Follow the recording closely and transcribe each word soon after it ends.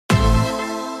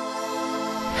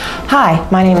Hi,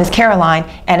 my name is Caroline,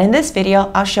 and in this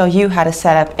video I'll show you how to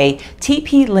set up a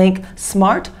TP-Link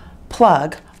smart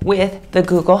plug with the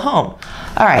Google Home.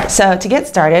 Alright, so to get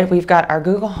started, we've got our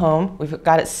Google Home, we've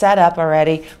got it set up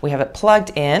already, we have it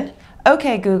plugged in.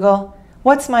 Okay Google,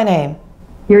 what's my name?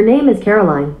 Your name is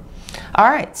Caroline.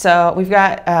 Alright, so we've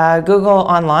got Google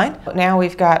Online. Now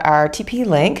we've got our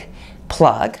TP-Link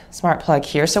plug, smart plug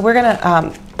here. So we're going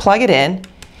to plug it in,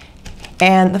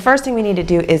 and the first thing we need to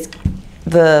do is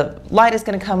the light is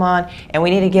going to come on, and we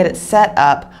need to get it set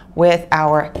up with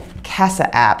our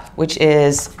Kasa app, which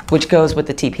goes with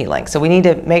the TP-Link. So we need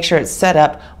to make sure it's set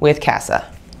up with Kasa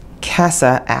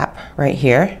app right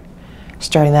here.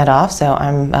 Starting that off, so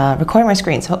I'm recording my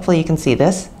screen, so hopefully you can see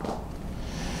this.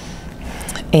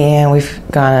 And we've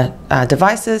got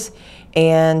devices,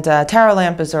 and tower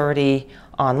lamp is already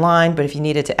online, but if you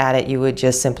needed to add it, you would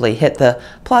just simply hit the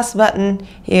plus button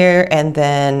here and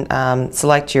then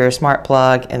select your smart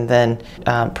plug and then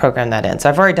program that in. So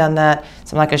I've already done that,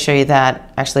 so I'm not going to show you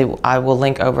that. Actually, I will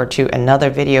link over to another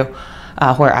video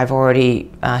where I've already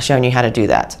shown you how to do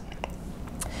that.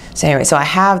 So anyway, so I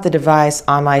have the device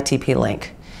on my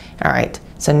TP-Link. All right,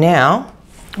 so now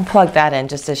I'll plug that in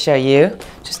just to show you,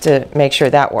 just to make sure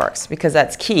that works, because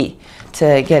that's key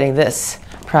to getting this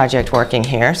project working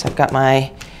here. So I've got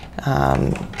my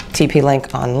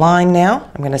TP-Link online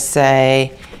now. I'm going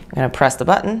to press the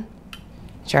button.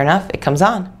 Sure enough, it comes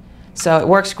on. So it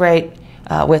works great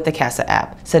with the Kasa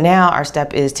app. So now our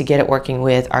step is to get it working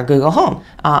with our Google Home.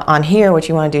 On here, what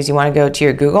you want to do is you want to go to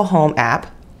your Google Home app,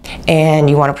 and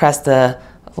you want to press the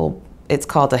little, it's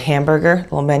called a hamburger,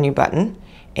 little menu button,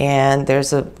 and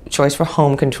there's a choice for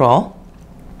home control.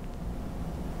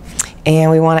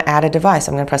 And we want to add a device.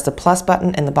 I'm going to press the plus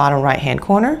button in the bottom right hand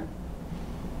corner.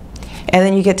 And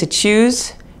then you get to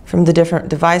choose from the different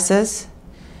devices.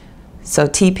 So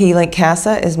TP-Link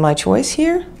Kasa is my choice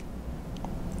here.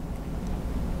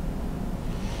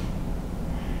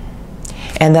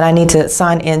 And then I need to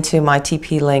sign into my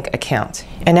TP-Link account.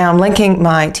 And now I'm linking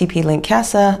my TP-Link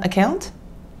Kasa account.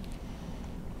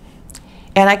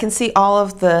 And I can see all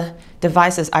of the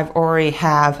devices I've already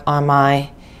have on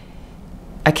my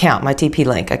account, my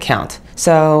TP-Link account.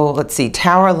 So let's see,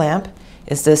 tower lamp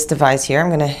is this device here. I'm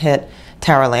going to hit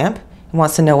tower lamp. It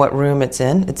wants to know what room it's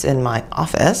in. It's in my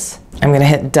office. I'm going to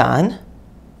hit done.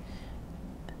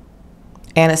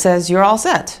 And it says you're all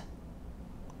set.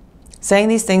 Saying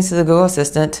these things to the Google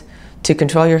Assistant to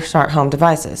control your smart home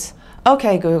devices.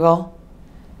 Okay, Google,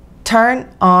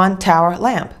 turn on tower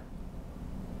lamp.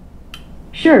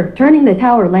 Sure, turning the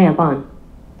tower lamp on.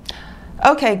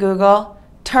 Okay, Google,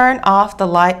 turn off the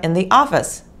light in the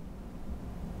office.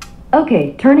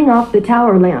 Okay, turning off the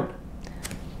tower lamp.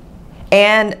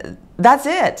 And that's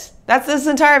it. That's this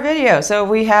entire video. So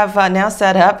we have now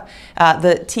set up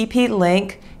the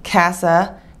TP-Link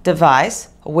Kasa device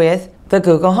with the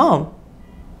Google Home.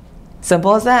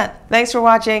 Simple as that. Thanks for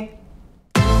watching.